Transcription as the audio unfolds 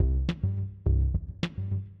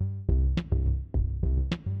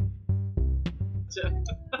Hey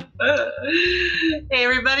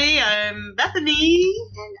everybody, I'm Bethany.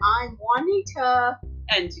 And I'm Juanita.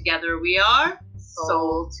 And together we are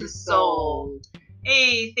Soul to Soul.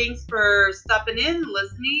 Hey, thanks for stopping in and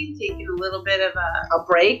listening, taking a little bit of A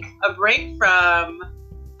break. from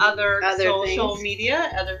other social things.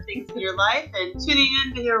 media, other things in your life, and tuning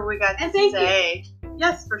in to hear what we got to And thank say.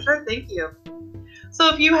 Yes, for sure. Thank you.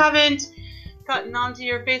 So if you haven't gotten onto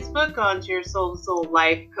your Facebook, onto your Soul to Soul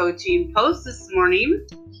Life Coaching post this morning,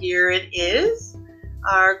 here it is.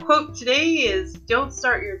 Our quote today is, "Don't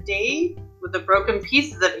start your day with the broken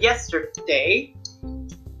pieces of yesterday.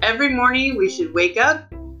 Every morning we should wake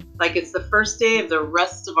up like it's the first day of the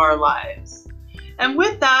rest of our lives." And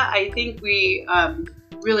with that, I think we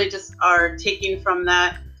really just are taking from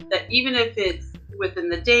that even if it's within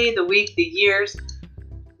the day, the week, the years,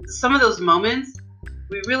 some of those moments,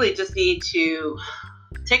 we really just need to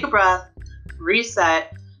take a breath,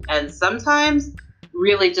 reset, and sometimes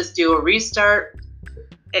really just do a restart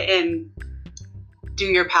and do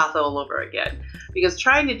your path all over again. Because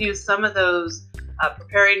trying to do some of those,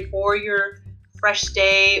 preparing for your fresh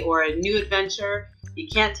day or a new adventure, you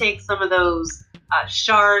can't take some of those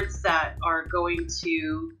shards that are going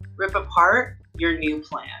to rip apart your new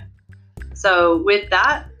plan. So with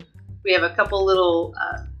that, we have a couple little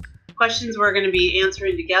questions we're going to be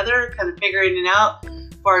answering together, kind of figuring it out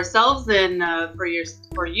for ourselves and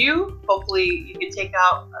for you. Hopefully you can take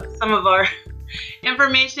out some of our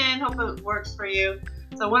information. Hope it works for you.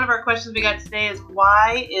 So one of our questions we got today is,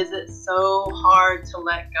 why is it so hard to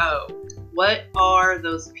let go? What are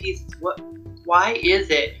those pieces? Why is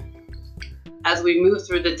it, as we move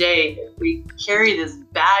through the day, we carry this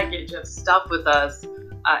baggage of stuff with us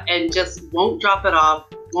and just won't drop it off,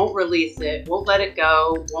 won't release it, won't let it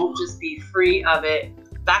go, won't just be free of it?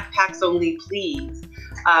 Backpacks only, please.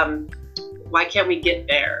 Why can't we get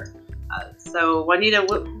there? So Juanita,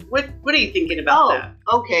 what are you thinking about that?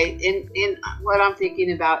 Okay. In what I'm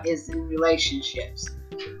thinking about is in relationships.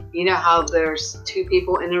 You know how there's two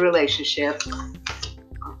people in a relationship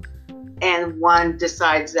and one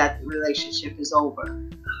decides that the relationship is over.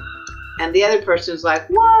 And the other person's like,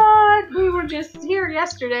 what? We were just here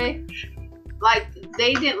yesterday. Like,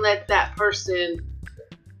 they didn't let that person,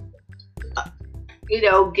 get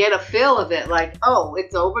a feel of it. Like, oh,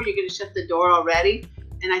 it's over. You're going to shut the door already.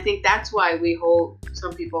 And I think that's why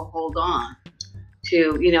some people hold on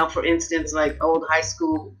to, for instance, like old high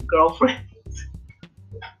school girlfriends.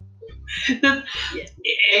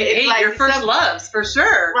 It's like your first loves, for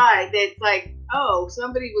sure. Right. It's like, oh,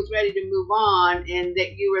 somebody was ready to move on and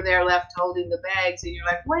that you were there left holding the bags and you're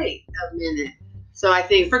like, wait a minute. So I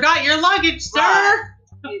think... Forgot your luggage, sir.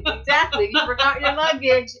 Right. Exactly. You forgot your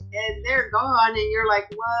luggage and they're gone and you're like,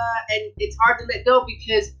 what? And it's hard to let go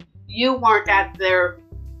because you weren't at their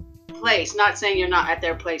place. Not saying you're not at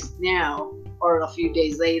their place now or a few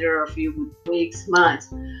days later or a few weeks,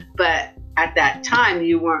 months, but at that time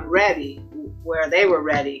you weren't ready where they were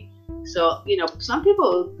ready. So, some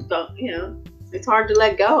people don't, it's hard to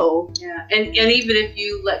let go. Yeah. And even if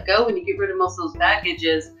you let go and you get rid of most of those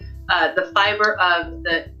baggages, the fiber of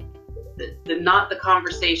the not the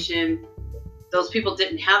conversation, those people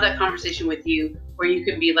didn't have that conversation with you where you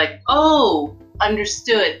could be like, oh,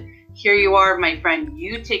 understood. Here you are, my friend.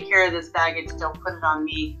 You take care of this baggage. Don't put it on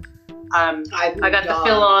me. I got the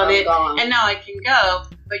fill on it, and now I can go.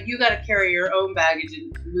 But you got to carry your own baggage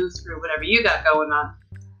and move through whatever you got going on.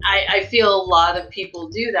 I feel a lot of people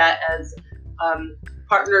do that as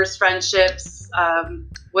partners, friendships,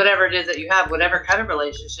 whatever it is that you have, whatever kind of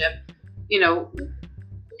relationship.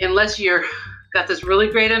 Unless you're got this really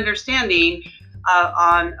great understanding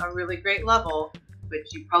on a really great level, which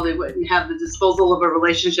you probably wouldn't have the disposal of a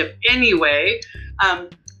relationship anyway.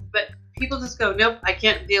 But people just go, nope, I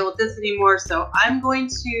can't deal with this anymore, so I'm going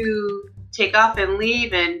to take off and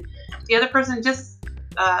leave. And the other person just,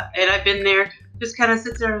 and I've been there, just kind of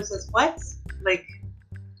sits there and says, what? Like,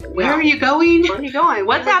 where are you going? Where are you going?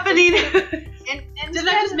 What's happening? And did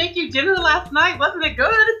I just make you dinner last night? Wasn't it good?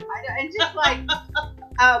 I know, and just like,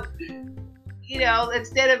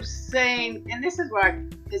 instead of saying, and this is where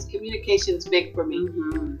this communication's big for me.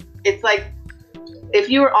 Mm-hmm. It's like, if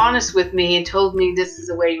you were honest with me and told me this is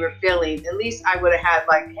the way you were feeling, at least I would have had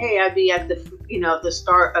like, hey, I'd be at the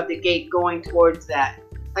start of the gate going towards that.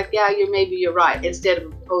 Like, yeah, maybe you're right. Instead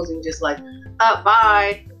of posing just like,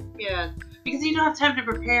 bye. Yeah. Because you don't have time to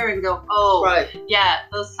prepare and go, oh, right. Yeah,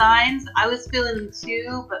 those signs, I was feeling them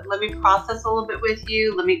too, but let me process a little bit with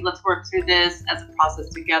you. Let's work through this as a process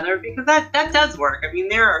together, because that does work. I mean,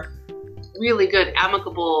 there are really good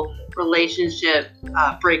amicable relationship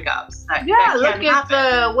breakups. That look can happen.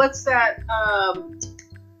 at what's that?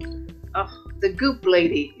 the Goop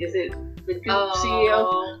lady. Is it the Goop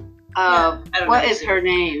CEO? I don't What know. is her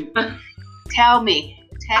name? Tell me.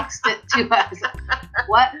 Text it to us.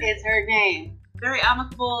 What is her name? Very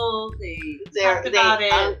amicable. They They talked about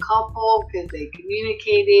it. uncoupled because they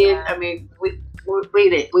communicated. Yeah. I mean, we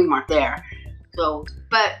weren't there. So,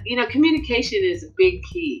 but communication is a big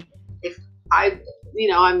key. If I'm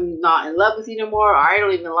not in love with you no more, or I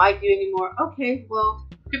don't even like you anymore. Okay, well,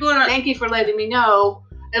 People are not. thank you for letting me know.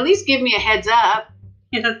 At least give me a heads up.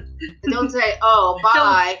 Don't say, "Oh,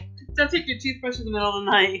 bye." Don't take your toothbrush in the middle of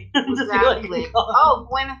the night. Just be like, Exactly. "Oh." Oh,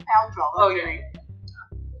 Gwyneth Paltrow. Oh, yeah.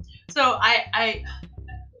 So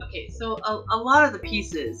so a lot of the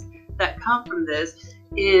pieces that come from this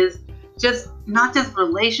is just not just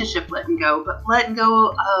relationship letting go, but letting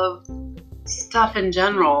go of stuff in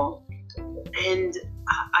general. And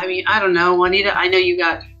I mean, I don't know, Juanita, I know you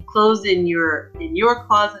got clothes in your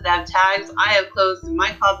closet that have tags. I have clothes in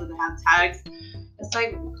my closet that have tags. It's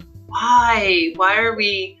like, why are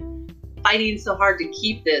we fighting so hard to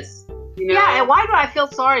keep this? Yeah, and why do I feel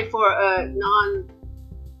sorry for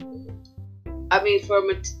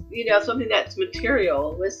something that's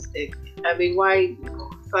materialistic? I mean, why?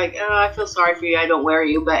 It's like, I feel sorry for you. I don't wear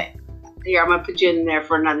you, but here, I'm gonna put you in there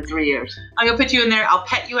for another 3 years. I'm gonna put you in there. I'll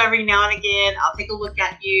pet you every now and again. I'll take a look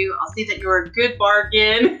at you. I'll see that you're a good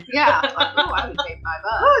bargain. Yeah, like, I would pay $5.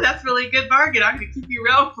 Oh, that's really a good bargain. I'm gonna keep you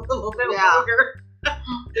around for a little bit longer.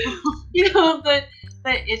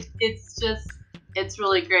 But it's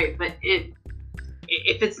really great. But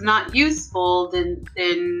if it's not useful, then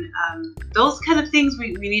those kind of things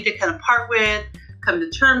we need to kind of part with, come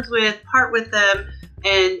to terms with, part with them,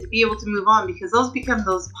 and be able to move on, because those become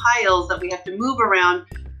those piles that we have to move around,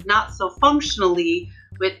 not so functionally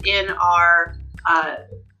within our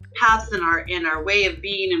paths and our way of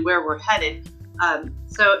being and where we're headed.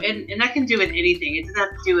 So that can do with anything. It doesn't have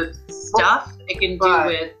to do with stuff. It can do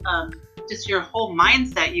with just your whole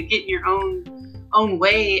mindset. You get in your own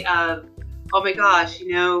way of, oh my gosh,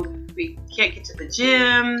 we can't get to the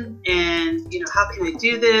gym, and how can I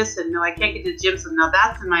do this? And no, I can't get to the gym, so now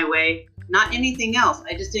that's in my way. Not anything else.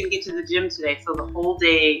 I just didn't get to the gym today, so the whole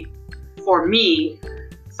day for me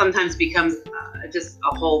sometimes becomes just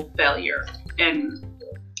a whole failure, and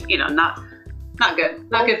not good.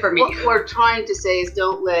 Not good for me. What we're trying to say is,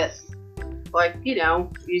 don't let,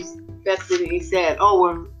 that's what he said.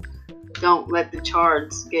 Don't let the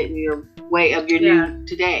charts get in your way of your new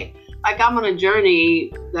today. Like, I'm on a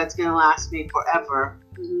journey that's going to last me forever.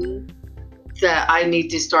 Mm-hmm. That I need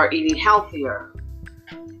to start eating healthier.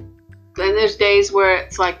 And there's days where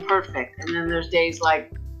it's like perfect. And then there's days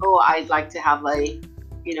like, I'd like to have a,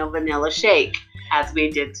 vanilla shake. As we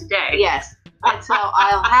did today. Yes. And so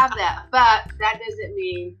I'll have that. But that doesn't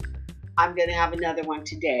mean I'm going to have another one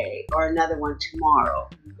today or another one tomorrow.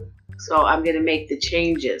 So I'm going to make the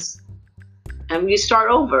changes. And you start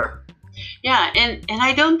over. Yeah, and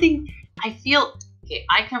I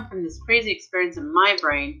come from this crazy experience in my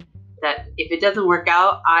brain that if it doesn't work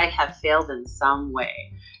out, I have failed in some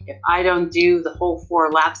way. If I don't do the whole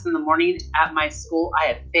 4 laps in the morning at my school, I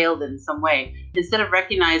have failed in some way. Instead of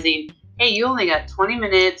recognizing, hey, you only got 20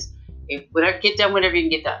 minutes, get done whatever you can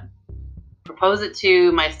get done. Propose it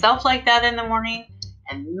to myself like that in the morning,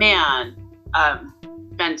 and man,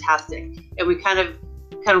 fantastic. And we kind of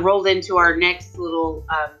rolled into our next little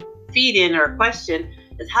feed-in or question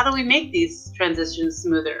is, how do we make these transitions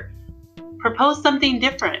smoother? Propose something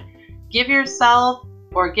different. Give yourself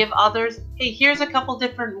or give others, hey, here's a couple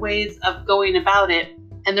different ways of going about it,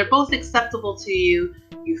 and they're both acceptable to you.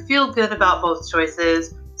 You feel good about both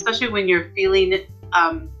choices, especially when you're feeling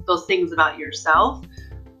those things about yourself.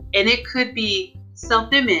 And it could be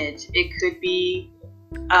self-image. It could be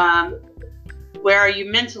where are you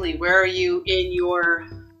mentally? Where are you in your,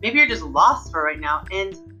 maybe you're just lost for right now,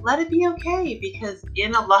 and let it be okay, because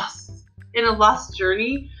in a lost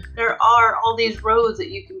journey, there are all these roads that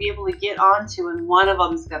you can be able to get onto, and one of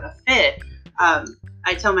them's gonna fit.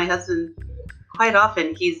 I tell my husband quite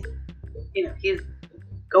often, he's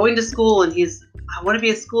going to school, and I want to be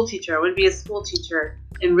a school teacher. I want to be a school teacher,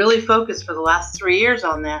 and really focused for the last 3 years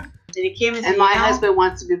on that. And he came and my husband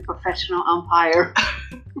wants to be a professional umpire.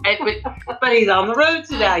 But he's on the road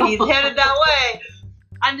to that. He's headed that way.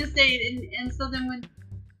 I'm just saying, and so then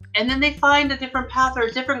then they find a different path or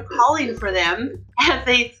a different calling for them as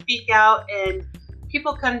they speak out, and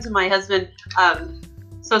people come to my husband,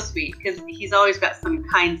 so sweet, because he's always got some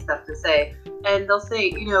kind stuff to say, and they'll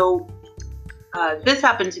say, this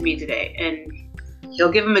happened to me today, and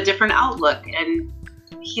he'll give them a different outlook, and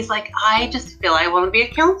he's like, I just feel I want to be a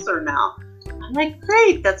counselor now. I'm like,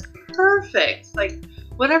 great, that's perfect. Like,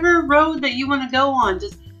 whatever road that you want to go on,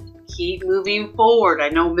 just keep moving forward. I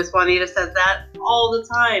know Miss Juanita says that all the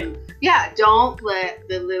time. Yeah, don't let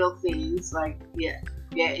the little things like get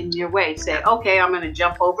in your way. Say, okay, I'm going to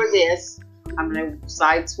jump over this. I'm going to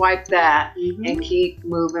sideswipe that and keep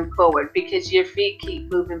moving forward, because your feet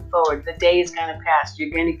keep moving forward. The day is going to pass. You're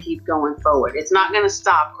going to keep going forward. It's not going to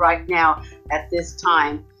stop right now at this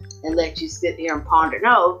time and let you sit here and ponder.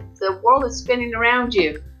 No, the world is spinning around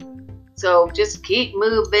you. So just keep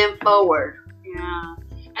moving forward. Yeah.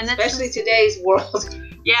 And especially today's world.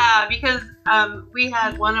 Yeah, because we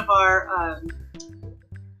had one of our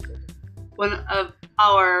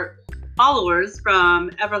followers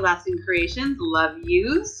from Everlasting Creations, love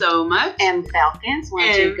you so much. M. Falcons,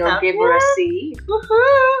 why don't you go give her a C?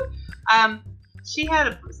 Woohoo! She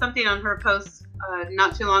had something on her post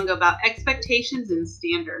not too long ago about expectations and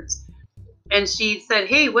standards. And she said,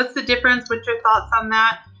 hey, what's the difference? What's your thoughts on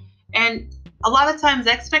that? And a lot of times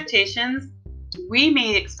expectations, we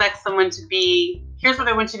may expect someone to be, here's what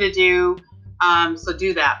I want you to do, so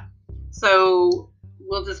do that. So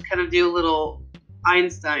we'll just kind of do a little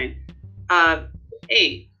Einstein.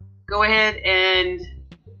 Hey, go ahead and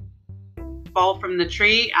fall from the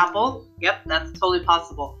tree, apple. Yep, that's totally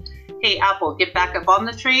possible. Hey, apple, get back up on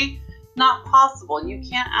the tree. Not possible. You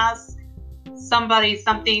can't ask somebody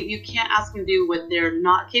something, you can't ask them to do what they're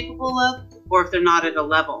not capable of, or if they're not at a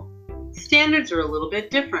level. Standards are a little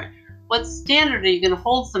bit different. What standard are you going to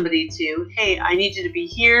hold somebody to? Hey, I need you to be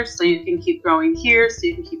here so you can keep growing here, so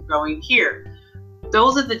you can keep growing here.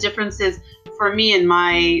 Those are the differences for me in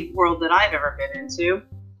my world that I've ever been into.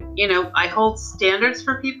 You know, I hold standards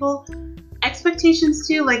for people, expectations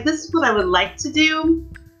too, like this is what I would like to do,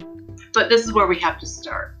 but this is where we have to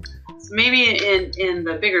start. So maybe in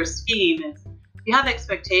the bigger scheme is you have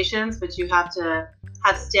expectations, but you have to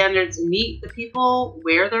have standards meet the people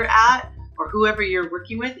where they're at, or whoever you're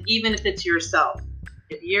working with, even if it's yourself.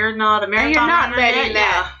 If you're not a marathon you're not runner letting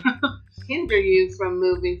yet, that hinder you from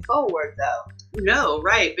moving forward, though. No,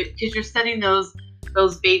 right, but because you're setting those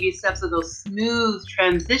baby steps or those smooth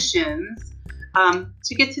transitions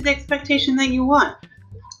to get to the expectation that you want.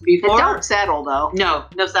 Before, don't settle, though. No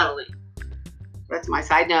settling. That's my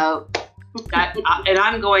side note. And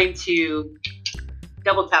I'm going to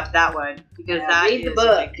double tap that one because that read the is book,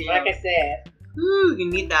 a big deal. like I said. Ooh, you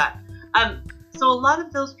need that. So a lot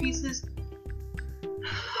of those pieces,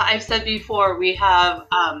 I've said before, we have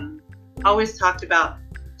always talked about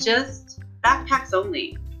just backpacks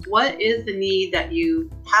only. What is the need that you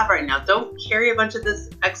have right now? Don't carry a bunch of this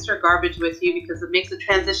extra garbage with you because it makes the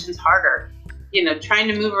transitions harder. You know, trying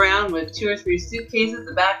to move around with 2 or 3 suitcases,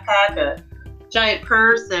 a backpack, a giant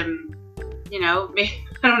purse, and, you know,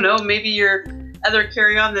 I don't know, maybe your other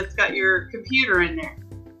carry-on that's got your computer in there.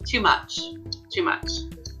 Too much.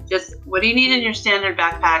 Just what do you need in your standard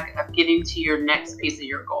backpack of getting to your next piece of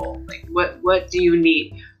your goal? Like what do you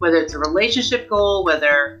need? Whether it's a relationship goal,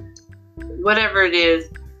 whatever it is,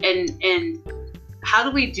 and how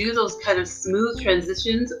do we do those kind of smooth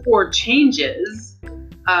transitions or changes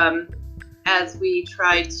as we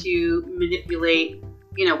try to manipulate,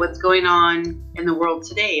 you know, what's going on in the world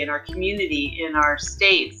today, in our community, in our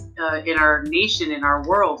states, in our nation, in our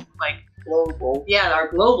world, like global. Yeah, our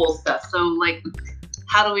global stuff. So like,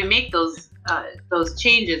 how do we make those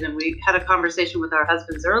changes? And we had a conversation with our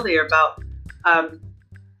husbands earlier about that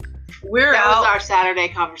was our Saturday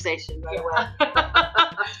conversation, by the way.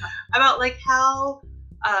 About like how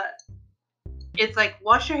it's like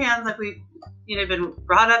wash your hands, like we've been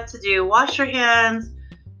brought up to do. Wash your hands,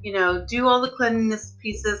 do all the cleanliness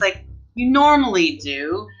pieces like you normally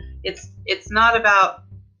do. It's not about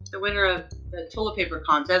the winner of the toilet paper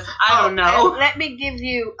contest. I don't know. Let me give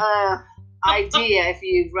you an idea if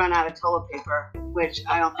you've run out of toilet paper, which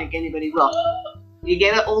I don't think anybody will. You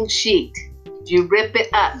get an old sheet. You rip it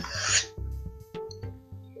up.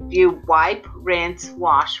 You wipe, rinse,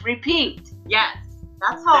 wash, repeat. Yes.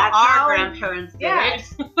 That's how our grandparents did it.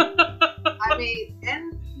 I mean,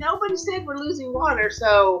 and nobody said we're losing water,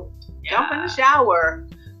 so jump in the shower.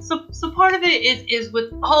 So part of it is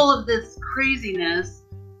with all of this craziness,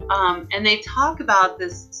 and they talk about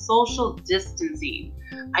this social distancing.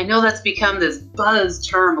 I know that's become this buzz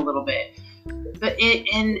term a little bit, but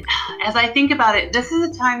as I think about it, this is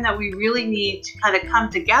a time that we really need to kind of come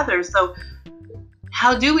together. So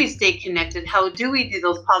how do we stay connected? How do we do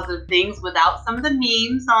those positive things without some of the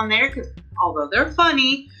memes on there? Because although they're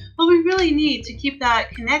funny, but we really need to keep that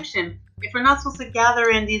connection. If we're not supposed to gather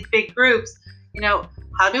in these big groups,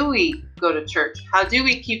 how do we go to church? How do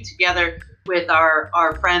we keep together with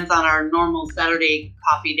our friends on our normal Saturday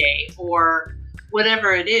coffee day or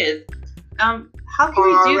whatever it is? How can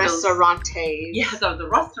we do those? Restaurantes. Yeah, the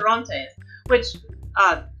restaurantes, which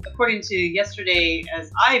according to yesterday,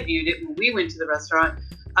 as I viewed it when we went to the restaurant,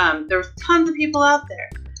 there was tons of people out there.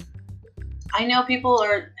 I know people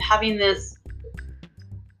are having this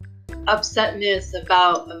upsetness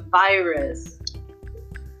about a virus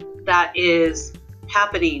that is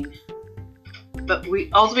happening, but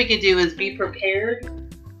all we could do is be prepared.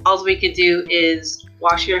 All we could do is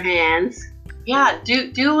wash your hands. Yeah,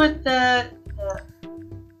 do what the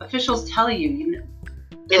officials tell you. You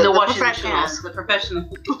know, the professionals. The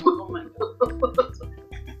professionals. Oh my God.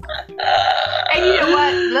 And you know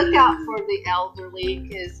what? Look out for the elderly,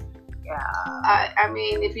 because yeah. I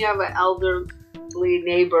mean, if you have an elderly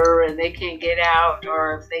neighbor and they can't get out,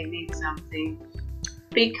 or if they need something,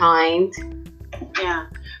 be kind. Yeah,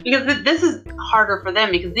 because this is harder for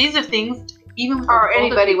them, because these are things even for or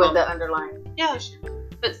anybody with the underlying. Yeah, sure.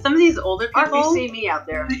 But some of these older people. Or if you see me out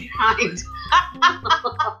there, be kind.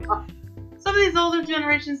 Some of these older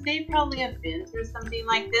generations, they probably have been through something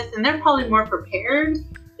like this, and they're probably more prepared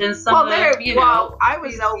than some of the, I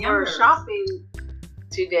was over shopping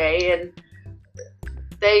today, and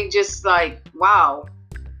they just like, wow,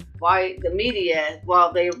 why the media,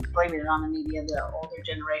 well, they blaming it on the media, the older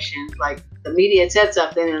generation, like the media said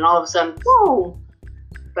something, and all of a sudden, whoa.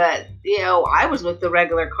 But, you know, I was with the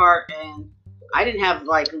regular cart, and I didn't have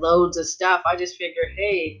like loads of stuff. I just figured,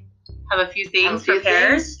 hey, have a few things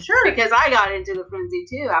prepared. Sure. Because I got into the frenzy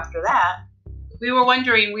too after that. We were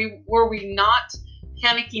wondering, were we not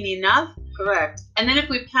panicking enough? Correct. And then if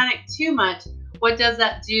we panic too much, what does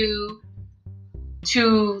that do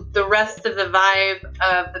to the rest of the vibe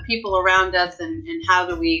of the people around us, and how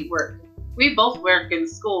do we work? We both work in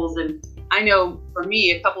schools, and I know for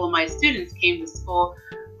me, a couple of my students came to school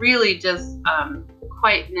really just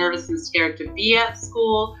quite nervous and scared to be at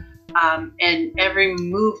school. And every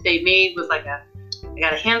move they made was like I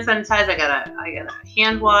got a hand sanitizer, I got a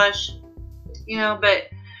hand wash, you know, but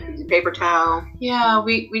paper towel. Yeah,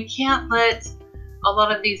 we can't let a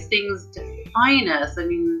lot of these things define us. I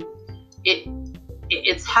mean,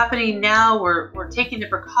 it's happening now. We're taking the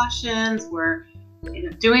precautions. We're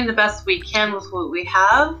doing the best we can with what we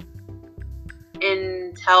have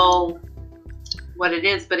until what it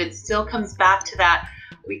is, but it still comes back to that.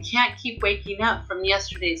 We can't keep waking up from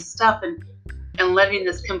yesterday's stuff and letting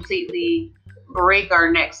this completely break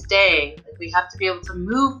our next day. We have to be able to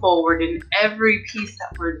move forward in every piece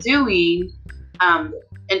that we're doing,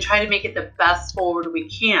 and try to make it the best forward we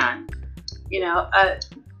can.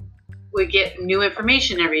 We get new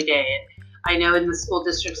information every day. I know in the school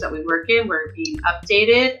districts that we work in, we're being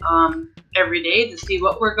updated every day to see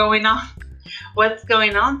what's going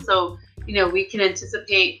on. So, we can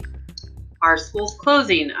anticipate our schools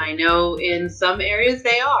closing. I know in some areas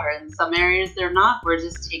they are, in some areas they're not. We're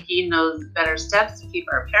just taking those better steps to keep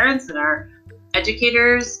our parents and our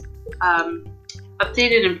educators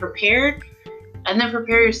updated and prepared. And then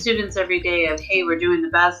prepare your students every day of, hey, we're doing the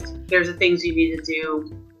best. Here's the things you need to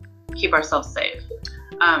do. Keep ourselves safe.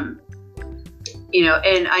 And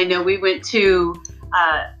I know we went to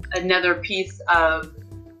another piece of,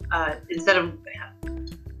 instead of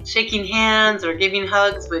shaking hands or giving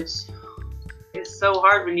hugs, which is so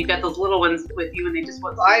hard when you got those little ones with you and they just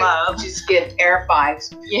want to love. Just give air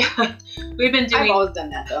fives. Yeah. I've always done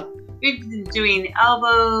that though. We've been doing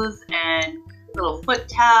elbows and little foot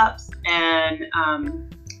taps and,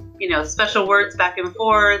 special words back and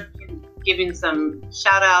forth, giving some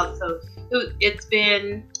shout outs. So it's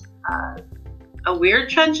been a weird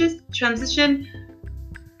transition,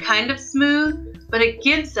 kind of smooth, but it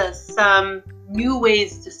gives us some new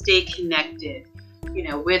ways to stay connected,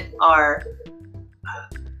 with our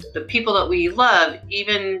the people that we love.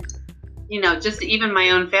 Even just even my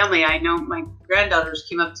own family. I know my granddaughters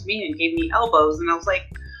came up to me and gave me elbows, and I was like,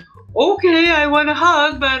 okay, I want a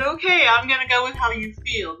hug, but okay, I'm gonna go with how you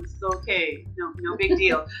feel. This is okay. No big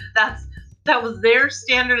deal. That was their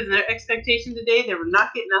standard and their expectation today. They were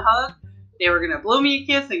not getting a hug. They were gonna blow me a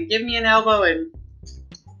kiss and give me an elbow, and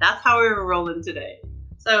that's how we were rolling today.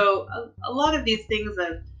 So a lot of these things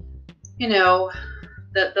of,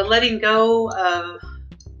 the letting go of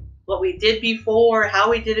what we did before, how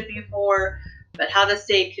we did it before, but how to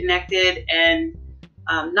stay connected and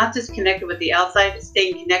not just connected with the outside, but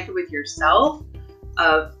staying connected with yourself.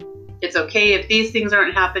 It's okay if these things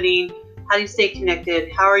aren't happening. How do you stay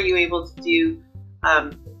connected? How are you able to do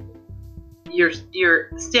your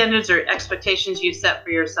standards or expectations you set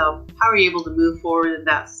for yourself? How are you able to move forward in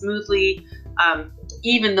that smoothly,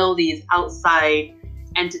 even though these outside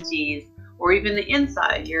entities or even the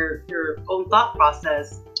inside, your own thought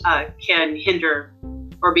process can hinder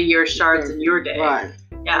or be your shards in your day. Right.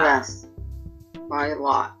 Yeah. Yes. By a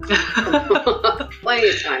lot. Plenty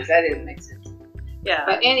of times. That didn't make sense. Yeah.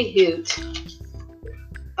 But anywho,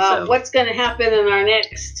 So- what's going to happen in our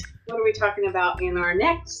next? What are we talking about in our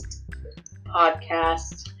next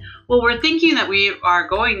podcast? Well, we're thinking that we are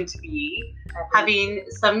going to be having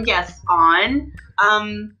some guests on,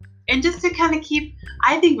 and just to kind of keep.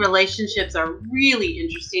 I think relationships are really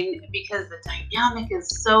interesting because the dynamic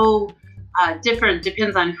is so different.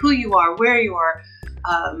 Depends on who you are, where you are,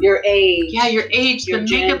 Your age. yeah, your age, your the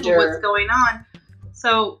makeup of gender. what's going on.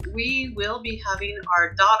 So we will be having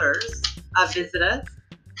our daughters visit us.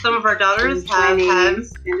 Some of our daughters have had in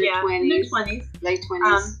the yeah, 20s, in their 20s. late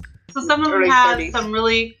 20s. So some of them Early have 30s. some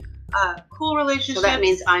really cool relationships. So that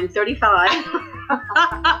means I'm 35.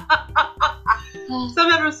 Some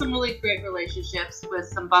have some really great relationships with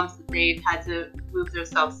some bumps that they've had to move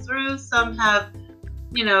themselves through. Some have,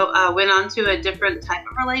 went on to a different type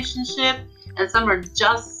of relationship, and some are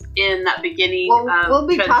just in that beginning. We'll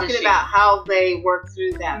be talking transition. about how they work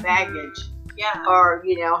through that Mhm. baggage, Yeah. or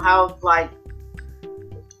how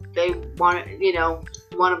they want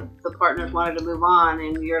one of the partners wanted to move on,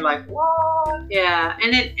 and you're like, what? Yeah,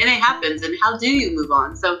 and it happens. And how do you move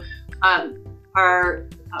on? So, our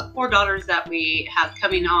 4 daughters that we have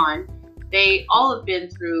coming on, they all have been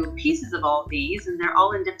through pieces of all these, and they're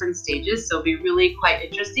all in different stages. So it'll be really quite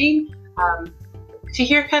interesting to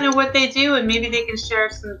hear kind of what they do, and maybe they can share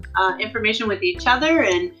some information with each other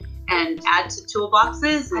and add to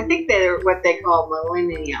toolboxes. I think they're what they call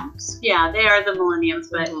millenniums. Yeah, they are the millenniums,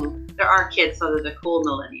 but Mhm. they're our kids, so they're the cool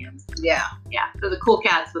millenniums. Yeah. Yeah, they're the cool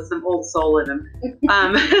cats with some old soul in them.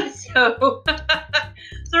 So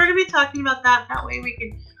we're gonna be talking about that. That way we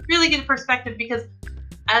can really get a perspective, because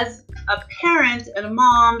as a parent and a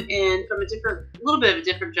mom, and from a little bit of a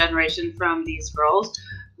different generation from these girls,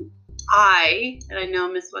 I know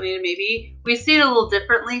Miss Juanita, maybe we see it a little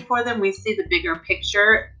differently for them. We see the bigger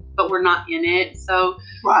picture, but we're not in it. So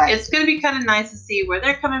Right. it's going to be kind of nice to see where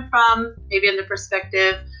they're coming from, maybe in the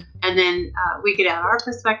perspective, and then we could add our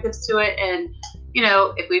perspectives to it. And,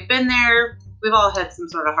 if we've been there, we've all had some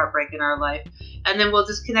sort of heartbreak in our life. And then we'll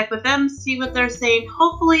just connect with them, see what they're saying.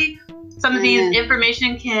 Hopefully some of these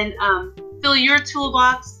information can fill your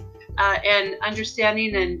toolbox and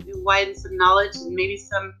understanding, and widen some knowledge, and maybe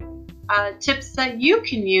some tips that you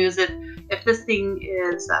can use if this thing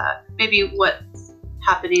is maybe what's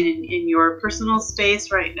happening in your personal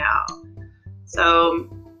space right now. So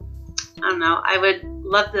I don't know. I would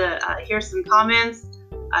love to hear some comments.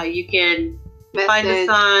 You can find us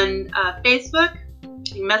on Facebook.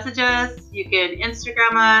 You can message us. You can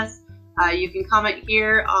Instagram us. You can comment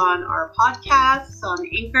here on our podcasts on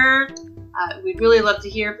Anchor. We'd really love to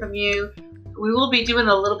hear from you. We will be doing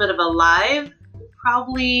a little bit of a live.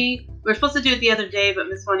 Probably, we were supposed to do it the other day, but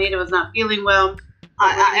Miss Juanita was not feeling well.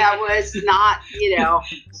 I was not,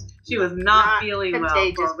 She was not feeling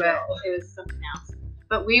contagious, well. but it was something else.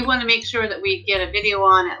 But we want to make sure that we get a video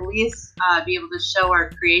on, at least be able to show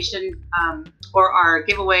our creation or our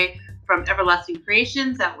giveaway from Everlasting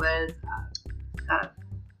Creations that was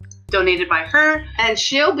donated by her. And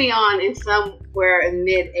she'll be on in somewhere in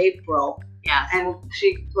mid-April, Yes. and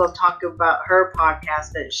she will talk about her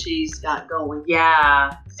podcast that she's got going.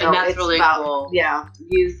 Yeah. So and that's it's really about, cool. Yeah,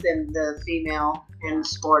 youth and the female and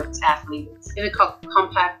sports athletes. And it's called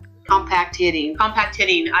Compact hitting. Compact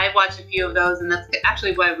Hitting. I watched a few of those, and that's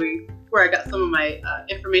actually where I got some of my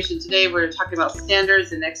information today. We're talking about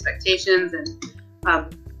standards and expectations and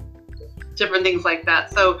different things like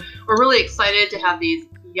that. So we're really excited to have these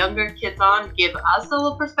younger kids on, give us a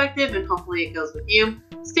little perspective, and hopefully it goes with you.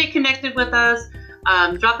 Stay connected with us.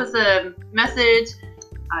 Drop us a message.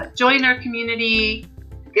 Join our community.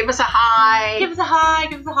 Give us a hi. Give us a hi.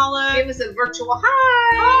 Give us a holla. Give us a virtual hi.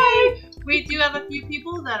 Hi. We do have a few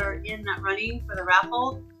people that are in that running for the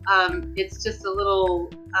raffle. It's just a little.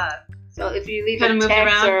 So if you leave Kinda a moved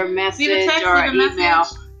text around. or a message Leave a text, or leave an a email,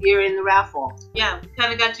 message. you're in the raffle. Yeah, we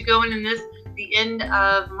kind of got you going in the end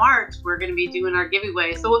of March. We're going to be doing our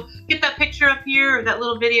giveaway. So we'll get that picture up here, or that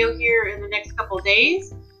little video here, in the next couple of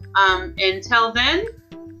days. Until then,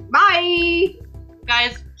 Bye.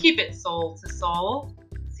 guys, keep it soul to soul.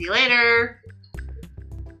 See you later.